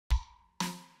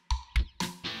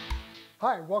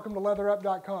Hi, welcome to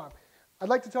LeatherUp.com. I'd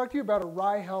like to talk to you about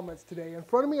Arai helmets today. In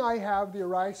front of me I have the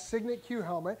Arai Signet-Q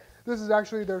helmet. This is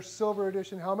actually their silver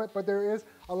edition helmet, but there is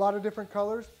a lot of different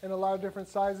colors and a lot of different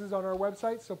sizes on our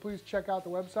website, so please check out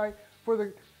the website for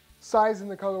the size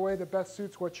and the colorway that best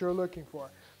suits what you're looking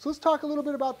for. So let's talk a little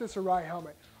bit about this Arai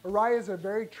helmet. Arai is a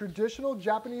very traditional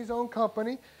Japanese-owned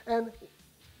company and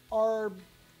are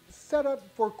set up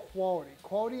for quality.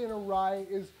 Quality in Arai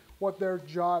is what their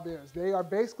job is. They are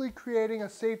basically creating a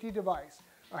safety device.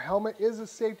 A helmet is a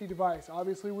safety device.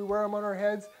 Obviously we wear them on our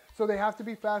heads, so they have to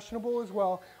be fashionable as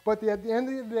well. But at the end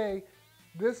of the day,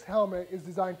 this helmet is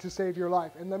designed to save your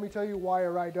life. And let me tell you why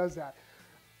Arai does that.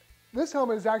 This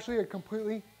helmet is actually a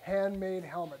completely handmade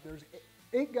helmet. There's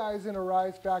 8 guys in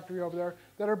Arai's factory over there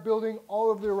that are building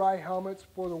all of the Arai helmets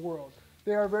for the world.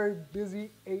 They are very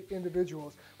busy 8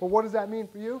 individuals. But what does that mean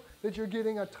for you? That you're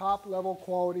getting a top level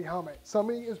quality helmet.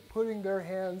 Somebody is putting their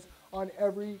hands on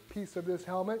every piece of this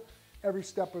helmet every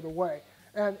step of the way.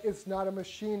 And it's not a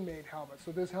machine made helmet.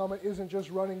 So this helmet isn't just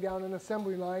running down an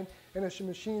assembly line and a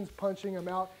machine's punching them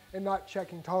out and not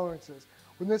checking tolerances.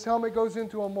 When this helmet goes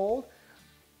into a mold,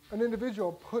 an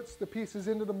individual puts the pieces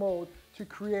into the mold to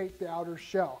create the outer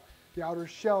shell. The outer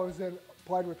shell is then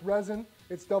applied with resin.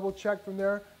 It's double checked from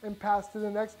there and passed to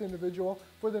the next individual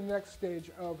for the next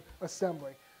stage of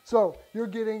assembly. So you're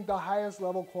getting the highest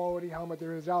level quality helmet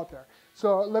there is out there.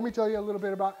 So let me tell you a little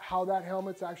bit about how that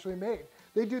helmet's actually made.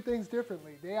 They do things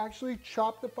differently. They actually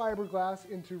chop the fiberglass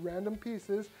into random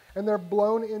pieces and they're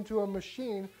blown into a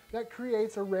machine that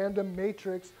creates a random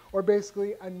matrix, or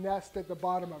basically a nest at the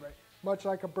bottom of it, much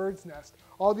like a bird's nest.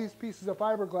 All these pieces of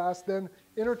fiberglass then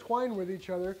intertwine with each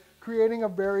other, creating a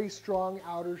very strong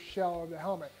outer shell of the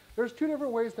helmet. There's 2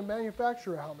 different ways to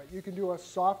manufacture a helmet. You can do a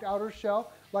soft outer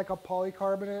shell, like a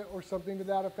polycarbonate or something to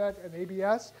that effect, an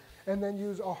ABS, and then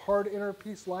use a hard inner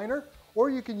piece liner, or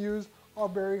you can use a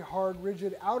very hard,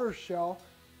 rigid outer shell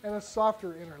and a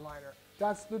softer inner liner.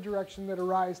 That's the direction that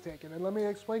Arai is taking, and let me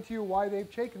explain to you why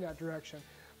they've taken that direction.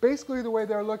 Basically, the way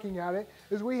they're looking at it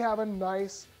is we have a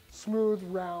nice, smooth,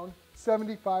 round,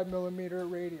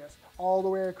 75mm radius all the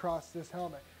way across this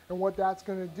helmet. And what that's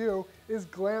going to do is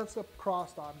glance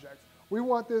across objects. We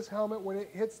want this helmet, when it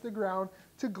hits the ground,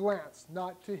 to glance,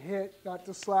 not to hit, not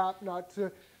to slap, not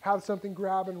to have something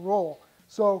grab and roll.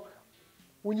 So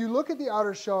when you look at the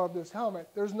outer shell of this helmet,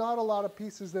 there's not a lot of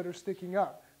pieces that are sticking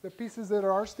up. The pieces that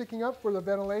are sticking up for the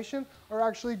ventilation are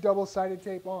actually double-sided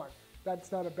tape on.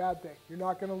 That's not a bad thing. You're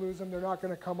not going to lose them. They're not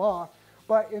going to come off.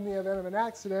 But in the event of an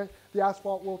accident, the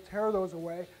asphalt will tear those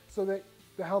away so that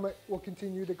the helmet will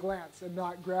continue to glance and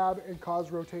not grab and cause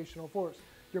rotational force.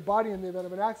 Your body, in the event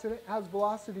of an accident, has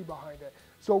velocity behind it.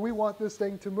 So we want this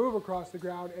thing to move across the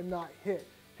ground and not hit.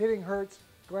 Hitting hurts,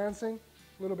 glancing,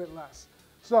 a little bit less.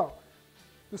 So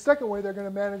the second way they're going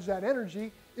to manage that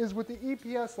energy is with the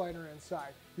EPS liner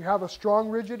inside. You have a strong,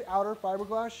 rigid outer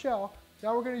fiberglass shell.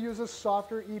 Now we're going to use a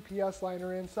softer EPS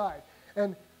liner inside.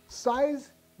 And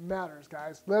size matters,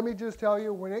 guys. Let me just tell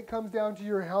you, when it comes down to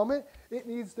your helmet, it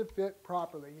needs to fit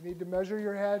properly. You need to measure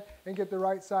your head and get the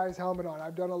right size helmet on.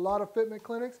 I've done a lot of fitment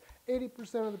clinics.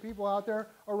 80% of the people out there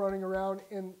are running around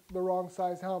in the wrong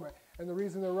size helmet. And the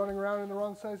reason they're running around in the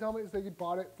wrong size helmet is they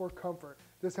bought it for comfort.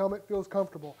 This helmet feels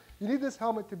comfortable. You need this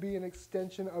helmet to be an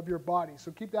extension of your body.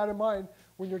 So keep that in mind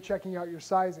when you're checking out your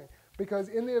sizing. Because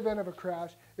in the event of a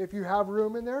crash, if you have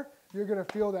room in there, you're going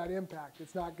to feel that impact.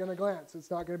 It's not going to glance.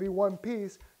 It's not going to be one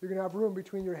piece. You're going to have room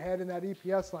between your head and that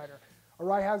EPS liner.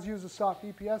 Arai has used a soft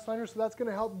EPS liner, so that's going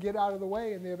to help get out of the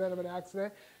way in the event of an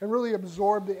accident and really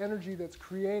absorb the energy that's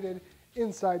created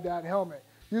inside that helmet.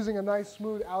 Using a nice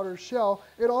smooth outer shell,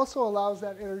 it also allows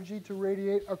that energy to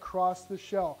radiate across the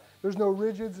shell. There's no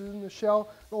rigids in the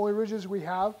shell. The only rigids we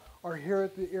have are here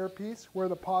at the earpiece where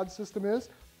the pod system is,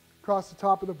 across the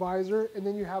top of the visor, and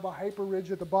then you have a hyper ridge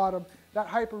at the bottom. That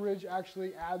hyper ridge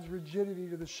actually adds rigidity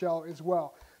to the shell as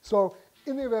well. So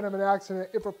in the event of an accident,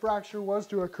 if a fracture was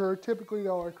to occur, typically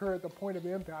they'll occur at the point of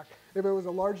impact. If it was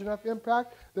a large enough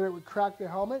impact that it would crack the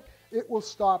helmet, it will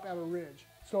stop at a ridge.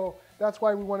 So that's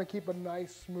why we want to keep a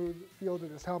nice smooth feel to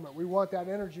this helmet. We want that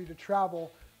energy to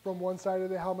travel from one side of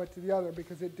the helmet to the other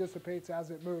because it dissipates as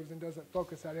it moves and doesn't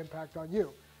focus that impact on you.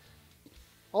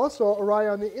 Also,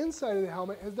 Arai on the inside of the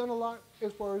helmet has done a lot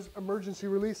as far as emergency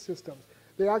release systems.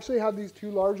 They actually have these 2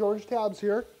 large orange tabs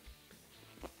here,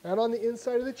 and on the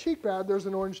inside of the cheek pad there's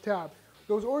an orange tab.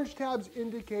 Those orange tabs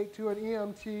indicate to an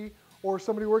EMT or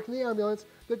somebody working the ambulance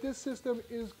that this system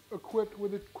is equipped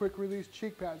with a quick release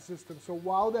cheek pad system. So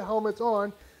while the helmet's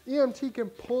on, the EMT can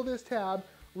pull this tab,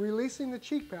 releasing the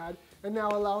cheek pad, and now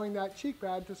allowing that cheek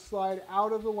pad to slide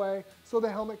out of the way so the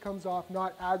helmet comes off,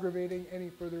 not aggravating any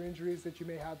further injuries that you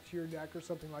may have to your neck or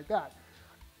something like that.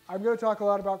 I'm going to talk a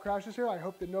lot about crashes here. I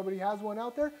hope that nobody has one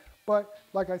out there, but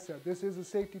like I said, this is a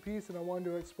safety piece and I wanted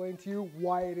to explain to you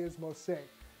why it is most safe.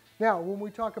 Now, when we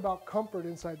talk about comfort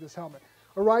inside this helmet,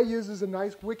 Arai uses a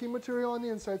nice wicking material on the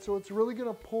inside, so it's really going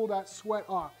to pull that sweat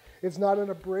off. It's not an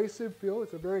abrasive feel,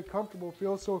 it's a very comfortable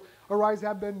feel, so Arai's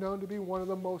have been known to be one of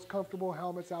the most comfortable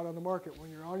helmets out on the market. When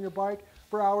you're on your bike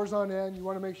for hours on end, you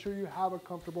want to make sure you have a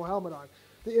comfortable helmet on.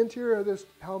 The interior of this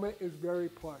helmet is very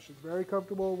plush. It's very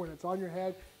comfortable. When it's on your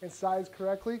head and sized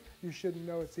correctly, you shouldn't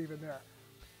know it's even there.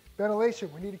 Ventilation,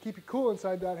 we need to keep you cool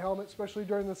inside that helmet, especially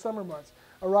during the summer months.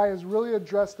 Arai has really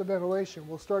addressed the ventilation.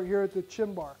 We'll start here at the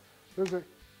chin bar. There's a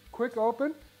quick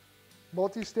open,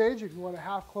 multi-stage. If you want to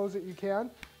half close it, you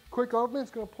can. Quick open,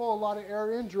 it's going to pull a lot of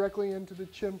air in directly into the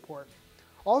chin port.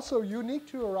 Also unique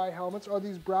to Arai helmets are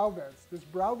these brow vents. This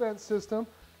brow vent system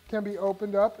can be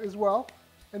opened up as well,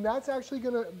 and that's actually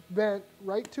going to vent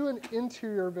right to an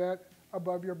interior vent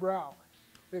above your brow.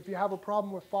 If you have a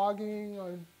problem with fogging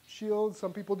on shields,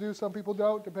 some people do, some people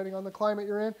don't, depending on the climate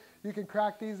you're in, you can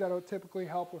crack these. That'll typically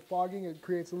help with fogging. It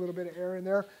creates a little bit of air in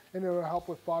there, and it'll help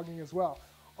with fogging as well.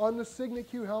 On the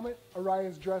Signet-Q helmet, Arai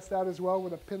has dressed that as well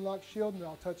with a pin lock shield, and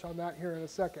I'll touch on that here in a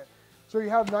second. So you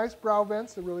have nice brow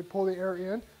vents that really pull the air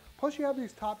in. Plus you have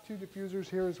these top two diffusers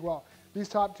here as well. These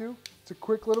top two, it's a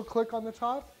quick little click on the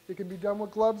top. It can be done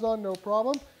with gloves on, no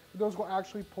problem. But those will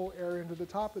actually pull air into the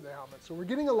top of the helmet. So we're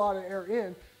getting a lot of air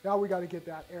in. Now we got to get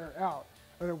that air out.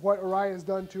 And what Arai has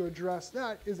done to address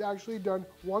that is actually done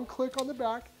one click on the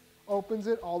back, opens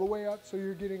it all the way up, so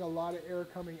you're getting a lot of air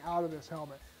coming out of this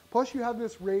helmet. Plus you have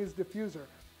this raised diffuser.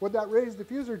 What that raised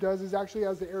diffuser does is actually,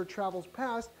 as the air travels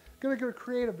past, going to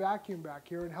create a vacuum back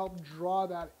here and help draw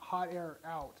that hot air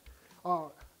out.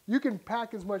 You can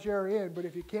pack as much air in, but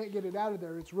if you can't get it out of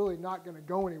there, it's really not going to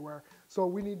go anywhere. So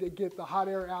we need to get the hot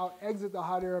air out, exit the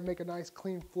hot air, and make a nice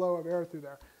clean flow of air through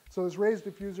there. So this raised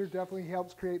diffuser definitely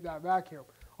helps create that vacuum.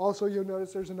 Also, you'll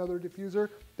notice there's another diffuser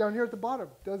down here at the bottom.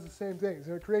 Does the same thing. It's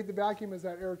going to create the vacuum as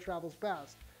that air travels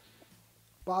past.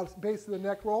 Base of the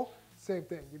neck roll, same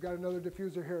thing. You've got another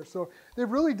diffuser here. So they've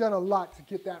really done a lot to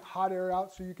get that hot air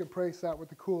out so you can place that with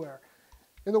the cool air.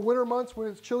 In the winter months when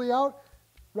it's chilly out,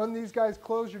 run these guys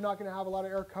closed. You're not going to have a lot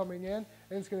of air coming in,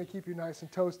 and it's going to keep you nice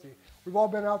and toasty. We've all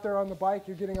been out there on the bike.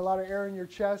 You're getting a lot of air in your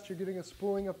chest. You're getting a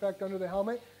spooling effect under the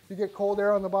helmet. You get cold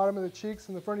air on the bottom of the cheeks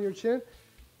and the front of your chin.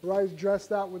 Arai's dressed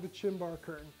that with a chin bar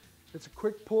curtain. It's a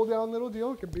quick pull down little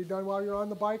deal. It can be done while you're on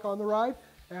the bike, on the ride,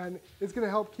 and it's going to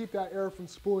help keep that air from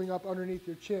spooling up underneath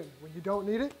your chin. When you don't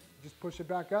need it, you just push it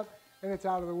back up and it's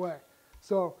out of the way.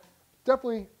 So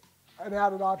definitely an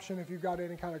added option if you've got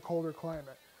any kind of colder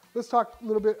climate. Let's talk a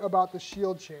little bit about the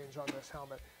shield change on this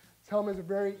helmet. This helmet is a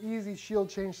very easy shield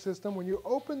change system. When you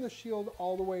open the shield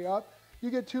all the way up, you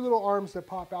get two little arms that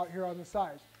pop out here on the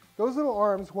sides. Those little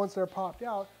arms, once they're popped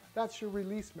out, that's your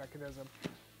release mechanism.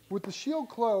 With the shield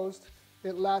closed,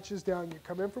 it latches down. You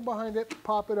come in from behind it,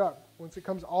 pop it up. Once it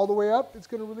comes all the way up, it's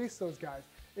going to release those guys.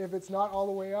 If it's not all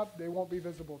the way up, they won't be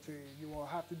visible to you. You will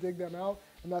have to dig them out,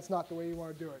 and that's not the way you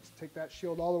want to do it. So take that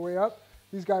shield all the way up.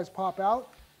 These guys pop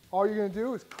out. All you're going to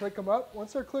do is click them up.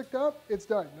 Once they're clicked up, it's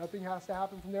done. Nothing has to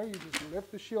happen from there. You just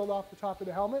lift the shield off the top of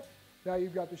the helmet. Now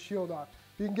you've got the shield off.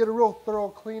 You can get a real thorough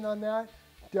clean on that.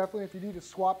 Definitely, if you need to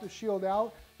swap the shield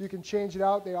out, you can change it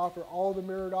out. They offer all the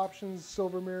mirrored options: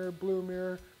 silver mirror, blue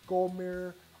mirror, gold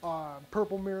mirror,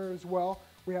 purple mirror as well.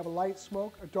 We have a light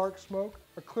smoke, a dark smoke,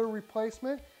 a clear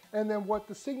replacement, and then what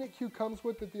the Signet-Q comes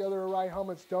with that the other Arai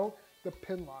helmets don't, the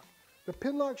pin lock. The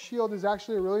pin lock shield is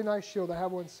actually a really nice shield. I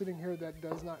have one sitting here that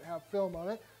does not have film on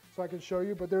it, so I can show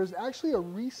you, but there's actually a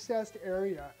recessed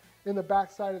area in the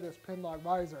back side of this pin lock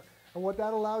visor. And what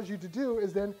that allows you to do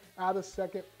is then add a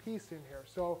second piece in here.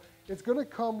 So it's going to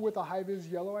come with a high-vis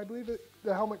yellow, I believe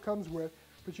the helmet comes with,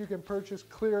 but you can purchase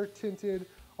clear, tinted,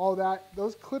 all that.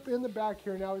 Those clip in the back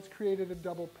here. Now it's created a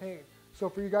double pane. So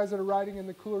for you guys that are riding in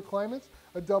the cooler climates,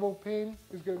 a double pane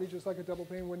is going to be just like a double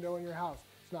pane window in your house.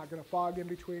 It's not going to fog in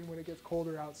between when it gets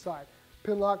colder outside.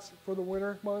 Pin locks for the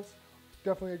winter months,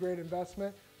 definitely a great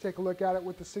investment. Take a look at it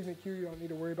with the Signet-Q. You don't need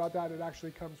to worry about that. It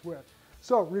actually comes with.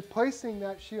 So replacing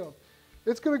that shield,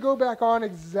 it's going to go back on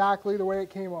exactly the way it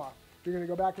came off. You're going to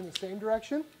go back in the same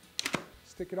direction,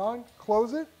 stick it on,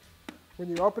 close it. When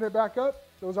you open it back up,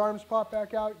 those arms pop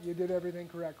back out. You did everything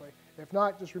correctly. If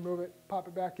not, just remove it, pop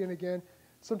it back in again.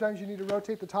 Sometimes you need to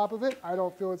rotate the top of it. I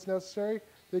don't feel it's necessary.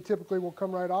 They typically will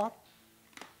come right off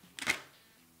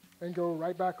and go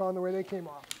right back on the way they came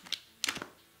off.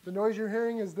 The noise you're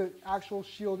hearing is the actual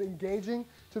shield engaging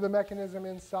to the mechanism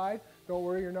inside. Don't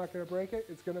worry, you're not going to break it.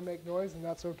 It's going to make noise, and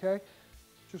that's okay.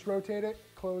 Just rotate it,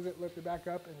 close it, lift it back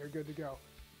up, and you're good to go.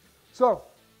 So,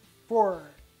 for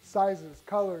sizes,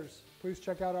 colors, please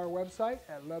check out our website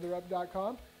at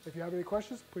LeatherUp.com. If you have any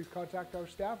questions, please contact our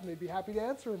staff, and they'd be happy to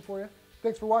answer them for you.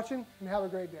 Thanks for watching, and have a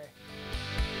great day.